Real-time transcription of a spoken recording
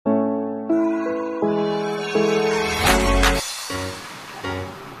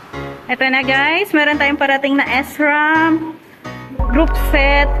Ito na guys, meron tayong parating na Sram, group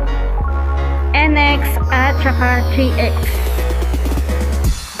set, NX at saka 3X.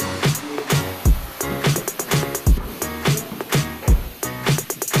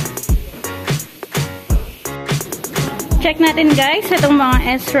 Check natin guys, itong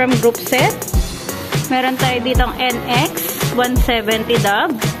mga Sram group set. Meron tayo ditong NX 170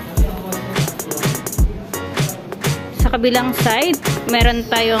 dub. Sa kabilang side, meron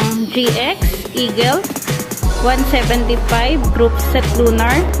tayong GX Eagle 175 group set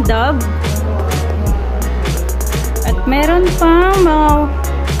lunar dub. At meron pang mga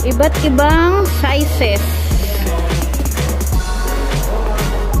iba't ibang sizes.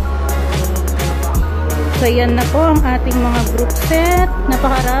 So yan na po ang ating mga group set.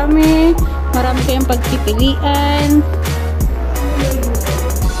 Napakarami. Marami kayong pagpipilian.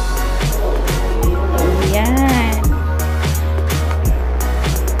 Ayan.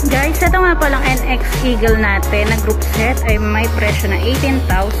 Guys, ito nga palang NX Eagle natin na group set ay may presyo na 18,000.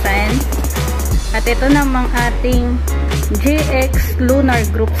 At ito namang ating GX Lunar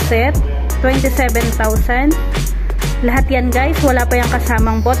group set, 27,000. Lahat yan guys, wala pa yung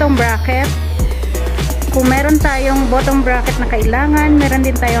kasamang bottom bracket. Kung meron tayong bottom bracket na kailangan, meron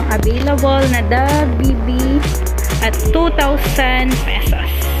din tayong available na BB at 2,000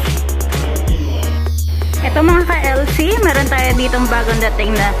 pesos. Ito mga ka-LC, meron tayo ditong bagong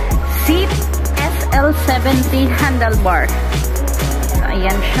dating na Zipp SL70 handlebar. So,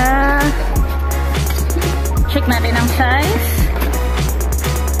 ayan siya. Check natin ang size.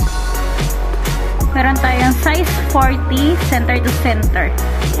 Meron tayong size 40, center to center.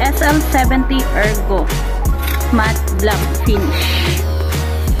 SL70 Ergo. Matte black finish.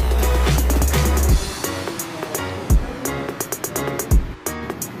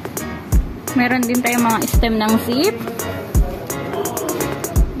 Meron din tayong mga stem ng Zipp.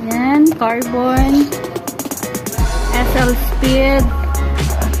 Ayan, carbon. SL speed.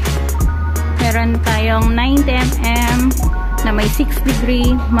 Meron tayong 90mm na may 6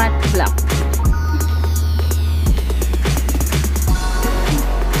 degree matte black.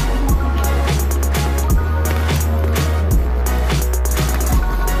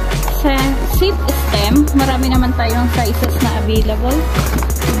 Sa Zipp stem, marami naman tayong sizes na available.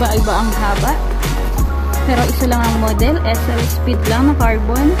 Iba-iba ang haba. Pero isa lang ang model. SL speed lang na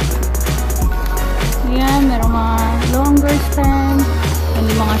carbon. Ayan, merong mga longer stem.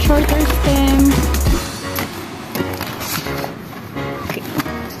 May mga shorter stem. Okay.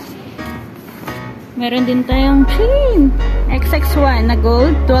 Meron din tayong chain. XX1 na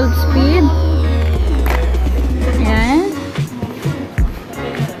gold, 12 speed. Ayan.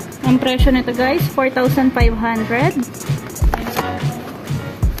 Ang presyo nito guys, 4,500.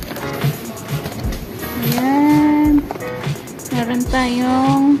 Ayan. Meron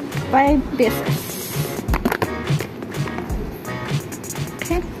tayong 5 pieces.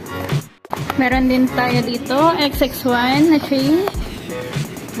 Okay. Meron din tayo dito, XX1 na chain.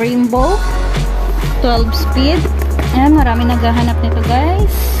 Rainbow. 12 speed. Ayan, marami naghahanap nito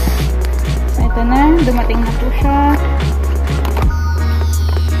guys. So, ito na. Dumating na po siya.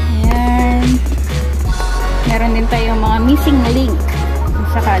 Ayan. Meron din tayong mga missing link. Kung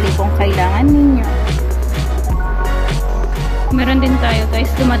sakali pong kailangan ninyo. Meron din tayo guys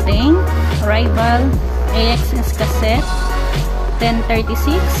dumating Rival AXS cassette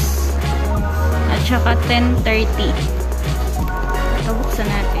 1036 at saka 1030. Ito buksan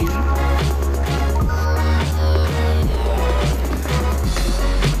natin.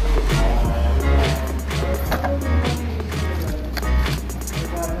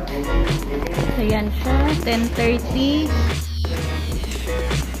 Ayan siya, 1030.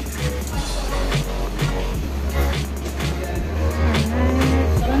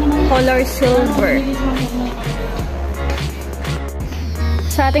 Color silver.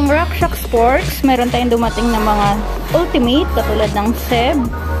 Sa ating Shox Sports, meron tayong dumating na mga ultimate katulad ng Seb.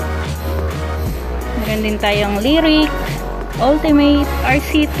 Meron din tayong Lyric, Ultimate,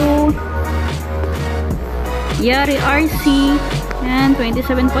 RC2, Yari RC, and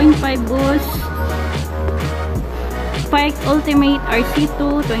 27.5 boost. Spike Ultimate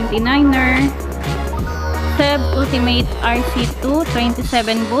RC2, 29er. Seb Ultimate RC2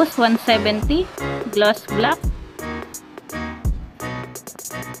 27 boost 170 gloss black.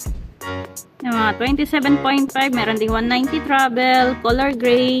 Yung mga 27.5 meron ding 190 travel color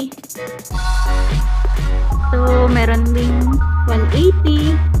gray. So meron ding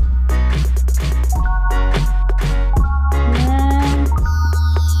 180. Yan.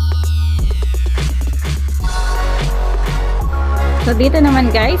 So dito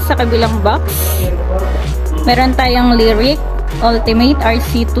naman guys sa kabilang box meron tayong Lyric Ultimate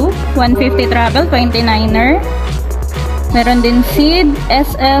RC2, 150 travel, 29er. Meron din Seed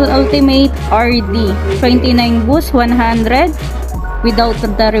SL Ultimate RD, 29 boost, 100 without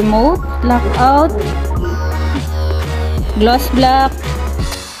the remote, lockout, gloss black.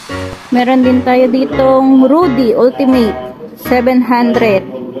 Meron din tayo ditong Rudy Ultimate, 700,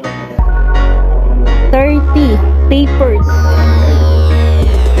 30 tapered.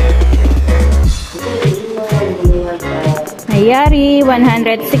 Mayari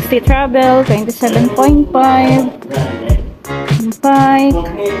 160 travel, 27.5.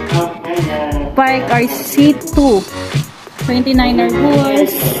 Pike RC2, 29er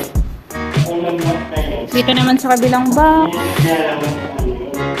boost. Dito naman sa kabilang box,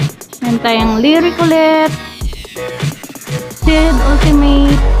 yan tayong Lyric ulit, Sid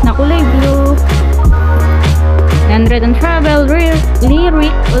Ultimate na kulay blue, 100 on travel,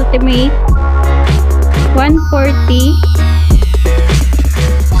 Lyric Ultimate 140.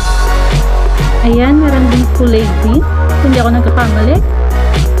 Ayan, meron din kulay green kung di ako nagkakamali,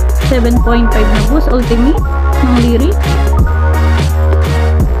 7.5 na boost Ultimate ng Lyric.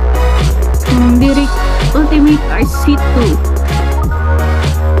 Lyric Ultimate RC2.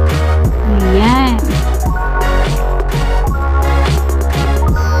 Ayan.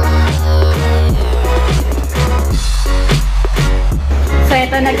 So,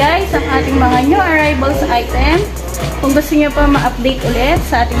 ito na guys, ang ating mga new arrivals item. Kung gusto niyo pa ma-update ulit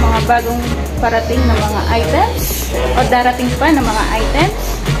sa ating mga bagong parating na mga items o darating pa na mga items,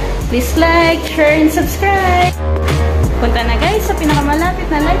 please like, share, and subscribe. Punta na guys sa pinakamalapit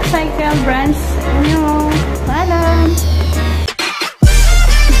na life cycle branch sa inyo. Paalam!